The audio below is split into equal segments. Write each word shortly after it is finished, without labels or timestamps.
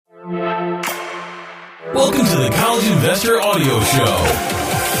Welcome to the College Investor Audio Show,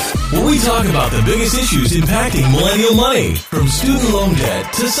 where we talk about the biggest issues impacting millennial money, from student loan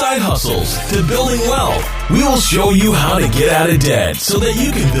debt to side hustles to building wealth. We will show you how to get out of debt so that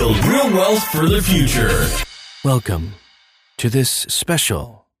you can build real wealth for the future. Welcome to this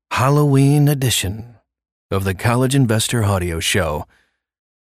special Halloween edition of the College Investor Audio Show.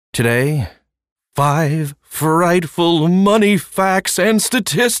 Today, 5 frightful money facts and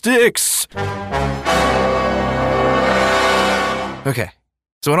statistics. Okay,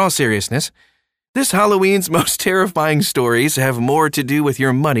 so in all seriousness, this Halloween's most terrifying stories have more to do with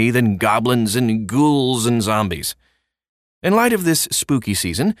your money than goblins and ghouls and zombies. In light of this spooky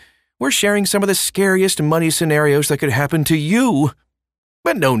season, we're sharing some of the scariest money scenarios that could happen to you.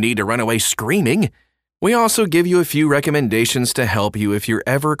 But no need to run away screaming. We also give you a few recommendations to help you if you're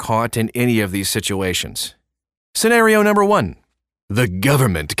ever caught in any of these situations. Scenario number 1. The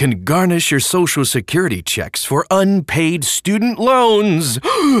government can garnish your Social Security checks for unpaid student loans.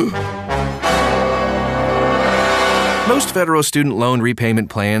 Most federal student loan repayment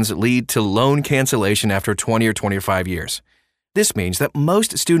plans lead to loan cancellation after 20 or 25 years. This means that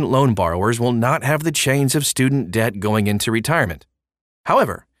most student loan borrowers will not have the chains of student debt going into retirement.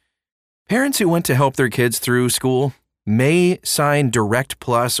 However, parents who want to help their kids through school may sign Direct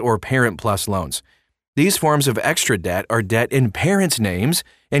Plus or Parent Plus loans. These forms of extra debt are debt in parents' names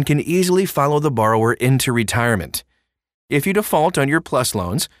and can easily follow the borrower into retirement. If you default on your Plus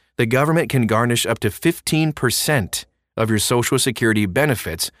loans, the government can garnish up to 15% of your Social Security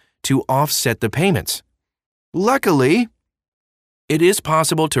benefits to offset the payments. Luckily, it is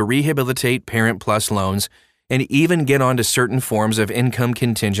possible to rehabilitate Parent Plus loans and even get onto certain forms of income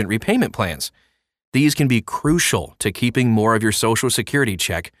contingent repayment plans. These can be crucial to keeping more of your Social Security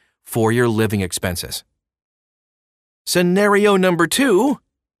check for your living expenses. Scenario number 2.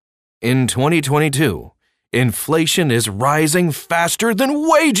 In 2022, inflation is rising faster than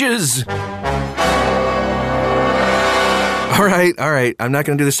wages. All right. I'm not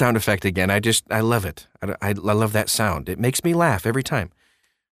going to do the sound effect again. I love it. I love that sound. It makes me laugh every time.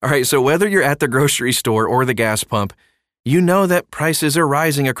 All right, so whether you're at the grocery store or the gas pump, you know that prices are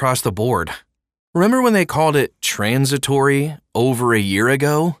rising across the board. Remember when they called it transitory over a year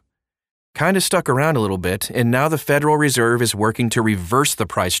ago? Kind of stuck around a little bit, and now the Federal Reserve is working to reverse the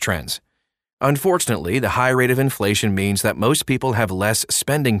price trends. Unfortunately, the high rate of inflation means that most people have less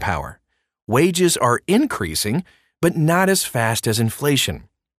spending power. Wages are increasing, but not as fast as inflation.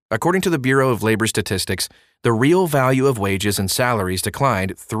 According to the Bureau of Labor Statistics, the real value of wages and salaries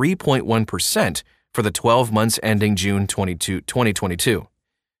declined 3.1% for the 12 months ending June 2022.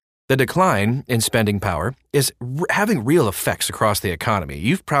 The decline in spending power is having real effects across the economy.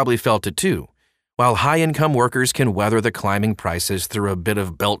 You've probably felt it too. While high-income workers can weather the climbing prices through a bit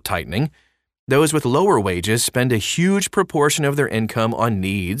of belt-tightening, those with lower wages spend a huge proportion of their income on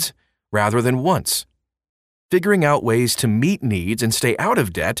needs rather than wants. Figuring out ways to meet needs and stay out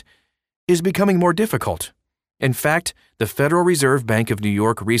of debt is becoming more difficult. In fact, the Federal Reserve Bank of New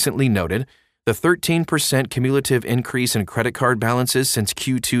York recently noted the 13% cumulative increase in credit card balances since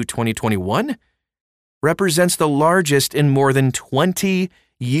Q2 2021 represents the largest in more than 20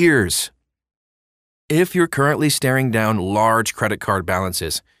 years. If you're currently staring down large credit card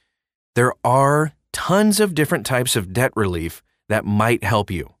balances, there are tons of different types of debt relief that might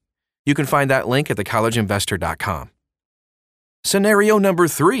help you. You can find that link at thecollegeinvestor.com. Scenario number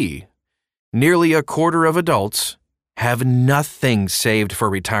 3. Nearly a quarter of adults have nothing saved for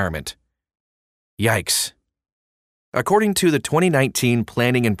retirement. Yikes. According to the 2019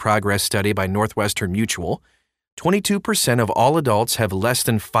 Planning and Progress study by Northwestern Mutual, 22% of all adults have less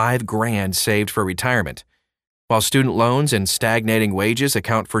than $5,000 saved for retirement. While student loans and stagnating wages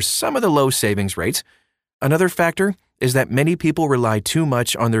account for some of the low savings rates, another factor is that many people rely too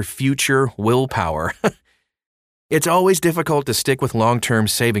much on their future willpower. It's always difficult to stick with long-term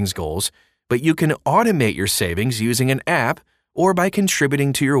savings goals, but you can automate your savings using an app or by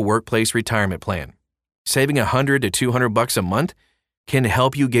contributing to your workplace retirement plan. Saving $100 to $200 a month can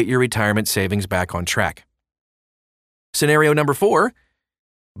help you get your retirement savings back on track. Scenario number 4.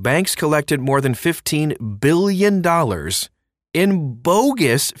 Banks collected more than $15 billion in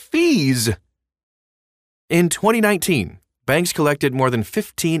bogus fees. In 2019, banks collected more than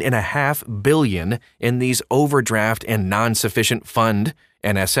 $15.5 billion in these overdraft and non-sufficient fund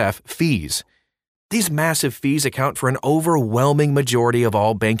 (NSF) fees. These massive fees account for an overwhelming majority of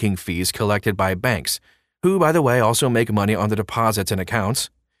all banking fees collected by banks, who, by the way, also make money on the deposits and accounts.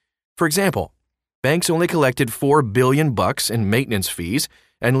 For example, banks only collected $4 billion in maintenance fees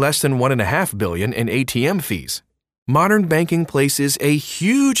and less than $1.5 billion in ATM fees. Modern banking places a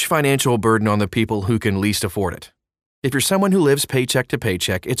huge financial burden on the people who can least afford it. If you're someone who lives paycheck to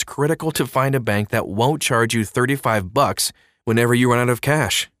paycheck, it's critical to find a bank that won't charge you $35 whenever you run out of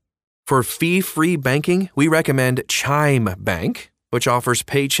cash. For fee-free banking, we recommend Chime Bank, which offers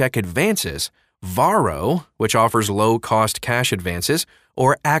paycheck advances, Varo, which offers low-cost cash advances,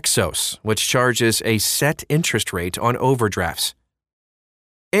 or Axos, which charges a set interest rate on overdrafts.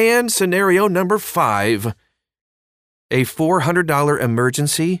 And scenario number 5, a $400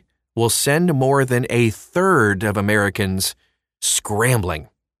 emergency will send more than a third of Americans scrambling.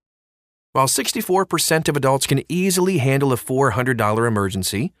 While 64% of adults can easily handle a $400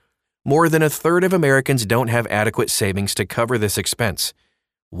 emergency, more than a third of Americans don't have adequate savings to cover this expense.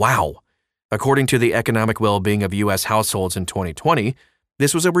 Wow! According to the Economic Well-Being of U.S. Households in 2020,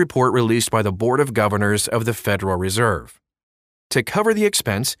 this was a report released by the Board of Governors of the Federal Reserve. To cover the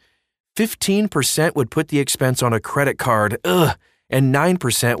expense, 15% would put the expense on a credit card, and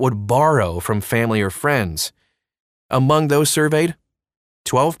 9% would borrow from family or friends. Among those surveyed,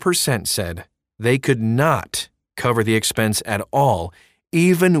 12% said they could not cover the expense at all,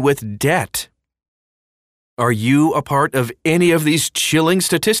 even with debt. Are you a part of any of these chilling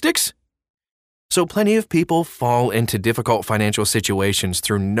statistics? So plenty of people fall into difficult financial situations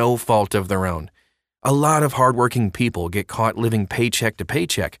through no fault of their own. A lot of hardworking people get caught living paycheck to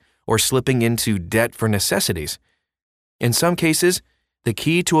paycheck or slipping into debt for necessities. In some cases, the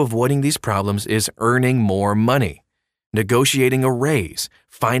key to avoiding these problems is earning more money, negotiating a raise,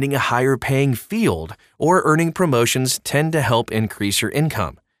 finding a higher paying field, or earning promotions tend to help increase your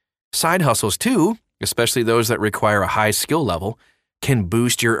income. Side hustles too, especially those that require a high skill level, can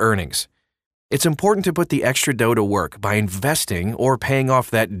boost your earnings. It's important to put the extra dough to work by investing or paying off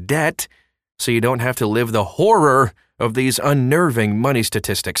that debt so you don't have to live the horror of these unnerving money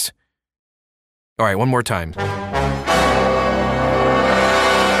statistics. All right, one more time. All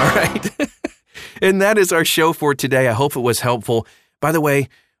right. And that is our show for today. I hope it was helpful. By the way,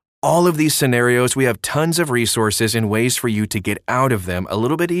 all of these scenarios, we have tons of resources and ways for you to get out of them a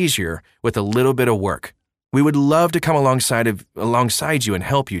little bit easier with a little bit of work. We would love to come alongside you and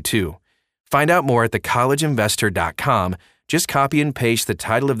help you too. Find out more at thecollegeinvestor.com. Just copy and paste the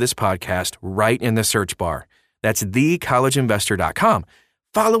title of this podcast right in the search bar. That's thecollegeinvestor.com.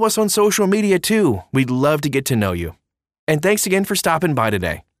 Follow us on social media too. We'd love to get to know you. And thanks again for stopping by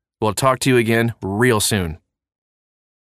today. We'll talk to you again real soon.